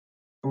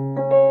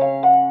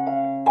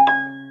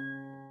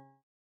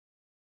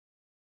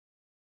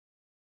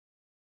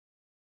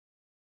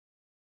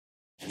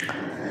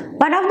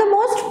One of the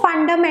most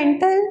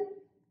fundamental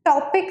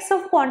topics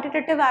of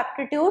quantitative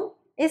aptitude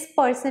is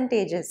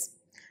percentages.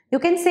 You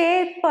can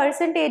say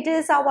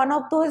percentages are one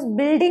of those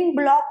building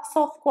blocks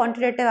of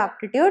quantitative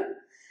aptitude.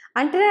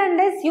 Until and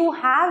unless you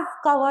have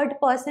covered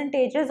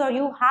percentages, or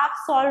you have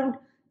solved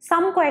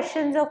some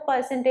questions of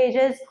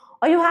percentages,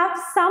 or you have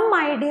some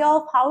idea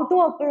of how to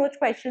approach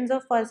questions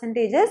of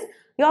percentages,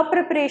 your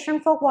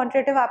preparation for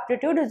quantitative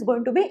aptitude is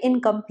going to be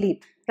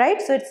incomplete,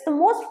 right? So it's the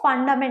most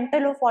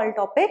fundamental of all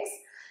topics.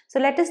 So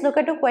let us look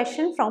at a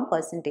question from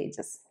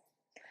percentages.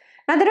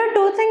 Now there are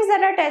two things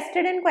that are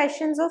tested in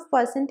questions of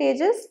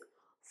percentages.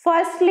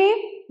 Firstly,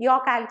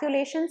 your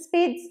calculation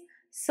speeds.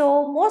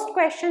 So most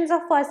questions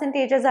of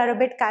percentages are a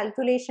bit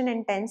calculation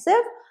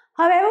intensive.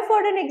 However,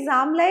 for an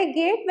exam like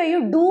GATE, where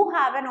you do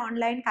have an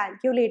online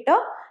calculator,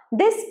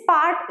 this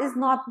part is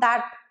not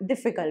that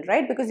difficult,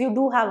 right? Because you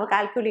do have a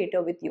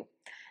calculator with you.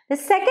 The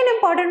second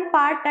important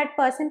part that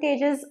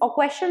percentages or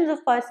questions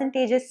of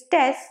percentages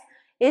test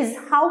is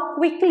how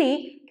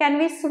quickly can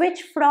we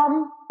switch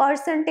from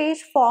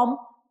percentage form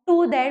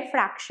to their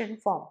fraction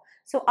form.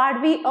 So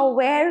are we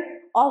aware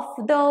of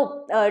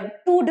the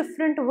two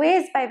different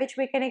ways by which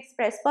we can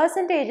express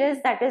percentages?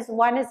 That is,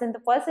 one is in the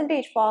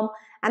percentage form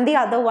and the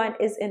other one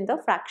is in the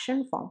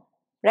fraction form,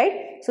 right?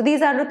 So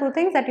these are the two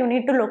things that you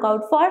need to look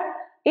out for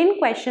in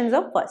questions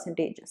of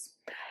percentages.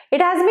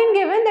 It has been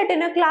given that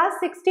in a class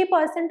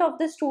 60% of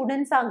the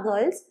students are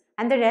girls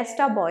and the rest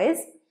are boys.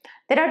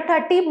 There are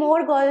 30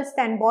 more girls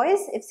than boys.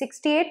 If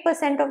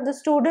 68% of the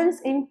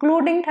students,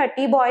 including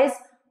 30 boys,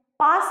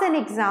 pass an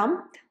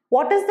exam,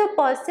 what is the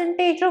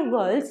percentage of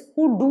girls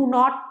who do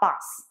not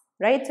pass,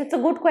 right? So it's a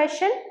good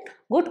question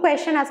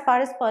as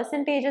far as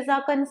percentages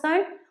are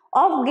concerned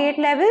of GATE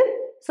level.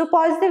 So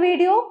pause the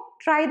video,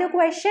 try the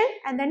question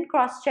and then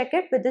cross check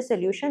it with the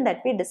solution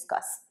that we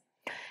discuss.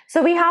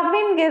 So we have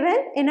been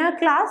given in a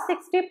class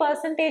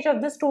 60%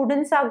 of the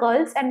students are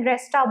girls and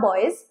rest are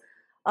boys.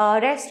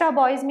 Rest are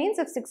boys means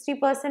if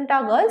 60%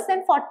 are girls,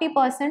 then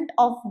 40%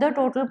 of the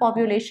total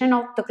population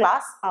of the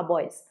class are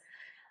boys.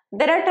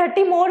 There are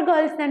 30 more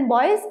girls than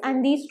boys,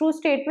 and these two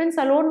statements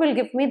alone will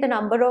give me the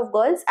number of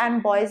girls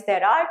and boys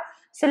there are.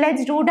 So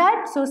let's do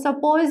that. So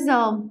suppose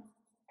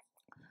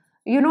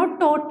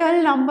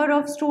total number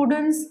of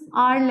students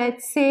are,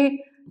 let's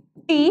say,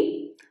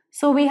 T.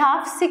 So we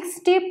have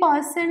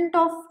 60%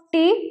 of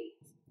T,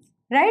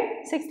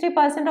 right?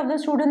 60% of the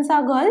students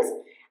are girls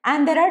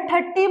and there are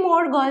 30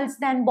 more girls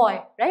than boy,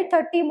 right?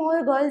 30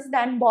 more girls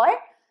than boy.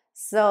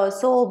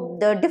 So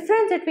the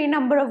difference between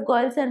number of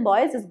girls and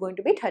boys is going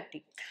to be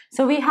 30.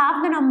 So we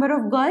have the number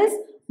of girls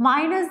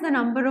minus the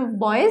number of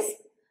boys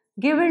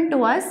given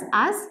to us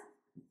as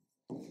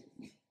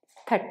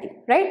 30,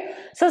 right?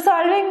 So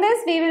solving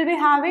this, we will be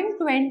having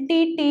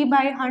 20t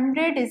by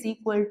 100 is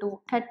equal to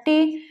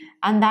 30,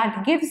 and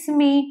that gives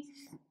me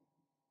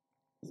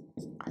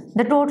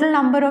the total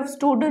number of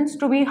students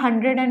to be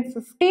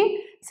 150.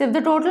 So if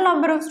the total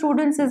number of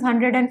students is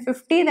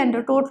 150, then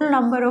the total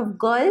number of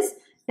girls,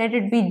 let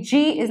it be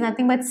G, is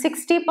nothing but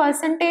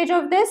 60%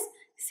 of this.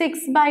 6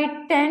 by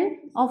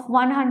 10 of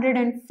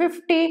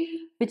 150,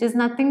 which is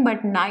nothing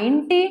but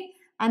 90,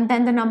 and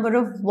then the number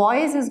of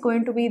boys is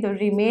going to be the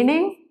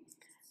remaining,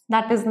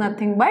 that is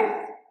nothing but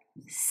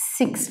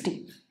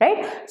 60,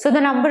 right? So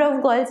the number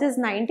of girls is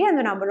 90 and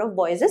the number of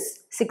boys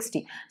is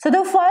 60. So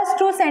the first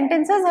two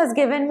sentences has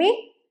given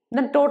me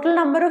the total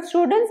number of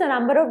students, the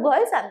number of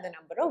girls and the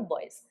number of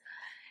boys.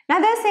 Now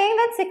they are saying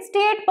that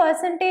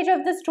 68%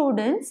 of the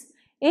students,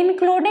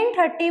 including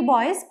 30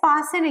 boys,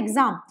 pass an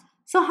exam.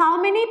 So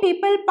how many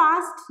people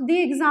passed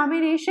the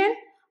examination?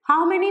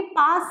 How many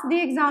passed the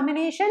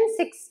examination?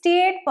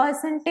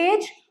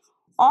 68%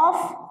 of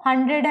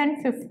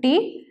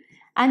 150.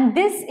 And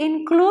this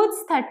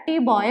includes 30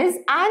 boys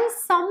and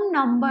some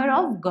number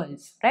of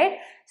girls, right?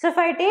 So if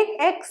I take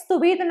X to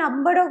be the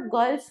number of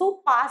girls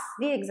who pass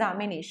the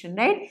examination,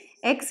 right?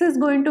 X is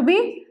going to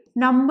be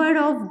number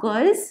of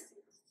girls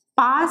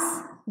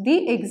pass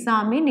the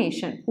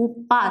examination,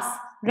 who pass,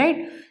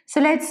 right? So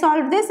let's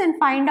solve this and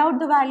find out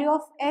the value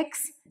of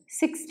X.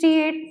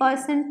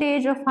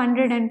 68% of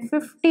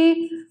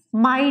 150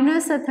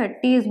 minus a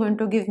 30 is going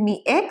to give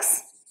me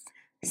X.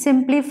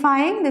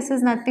 Simplifying, this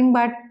is nothing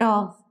but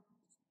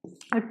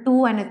a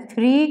 2 and a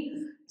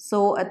 3,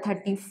 so a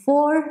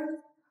 34.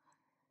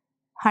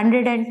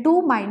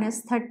 102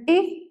 minus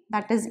 30,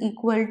 that is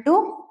equal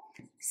to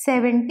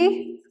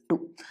 72.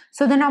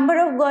 So the number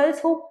of girls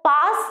who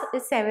pass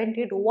is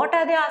 72. What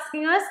are they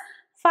asking us?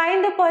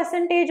 Find the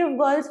percentage of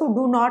girls who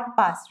do not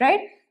pass, right?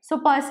 So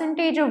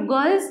percentage of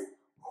girls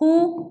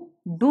who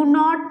do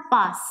not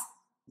pass.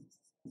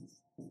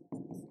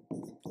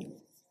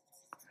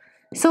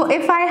 So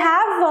if I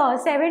have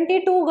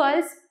 72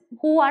 girls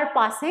who are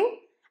passing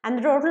and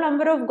the total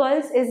number of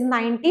girls is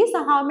 90,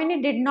 so how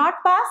many did not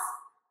pass?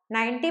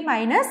 90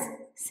 minus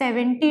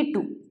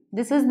 72.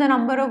 This is the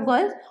number of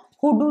girls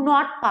who do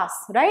not pass,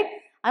 right?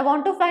 I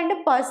want to find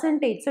a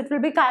percentage. So it will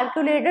be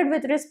calculated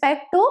with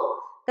respect to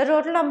the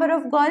total number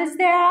of girls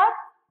there are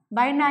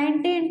by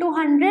 90 into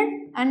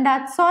 100, and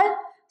that's all.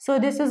 So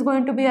this is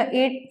going to be a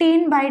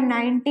 18 by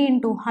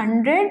 19 to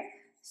 100.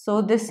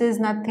 So this is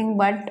nothing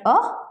but a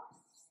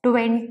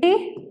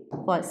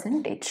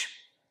 20%.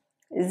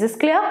 Is this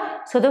clear?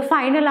 So the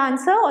final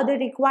answer or the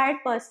required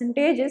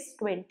percentage is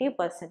 20%.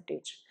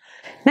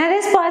 Now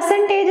this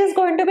percentage is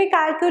going to be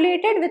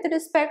calculated with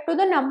respect to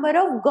the number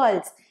of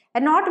girls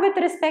and not with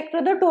respect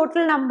to the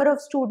total number of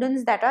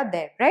students that are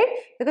there, right?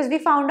 Because we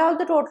found out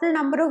the total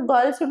number of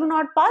girls who do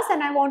not pass,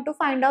 and I want to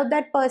find out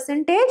that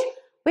percentage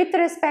with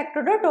respect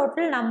to the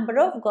total number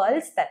of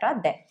girls that are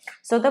there.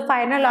 So the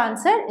final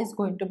answer is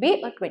going to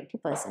be a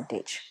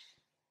 20%.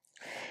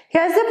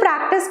 Here's the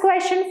practice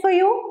question for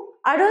you.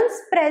 Arun's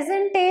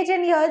present age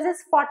in years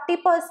is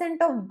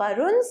 40% of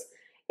Barun's.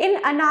 In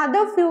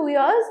another few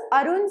years,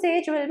 Arun's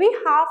age will be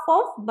half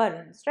of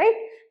Barun's, right?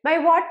 By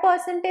what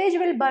percentage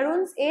will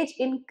Barun's age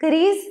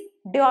increase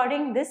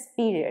during this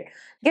period?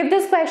 Give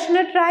this question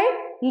a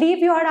try. Leave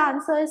your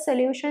answers,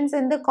 solutions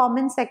in the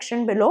comment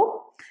section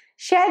below.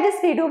 Share this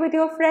video with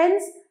your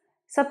friends.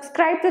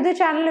 Subscribe to the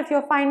channel if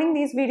you're finding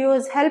these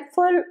videos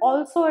helpful.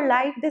 Also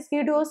like this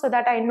video so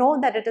that I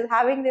know that it is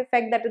having the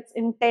effect that it's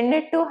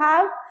intended to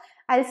have.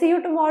 I'll see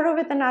you tomorrow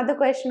with another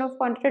question of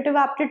quantitative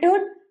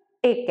aptitude.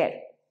 Take care.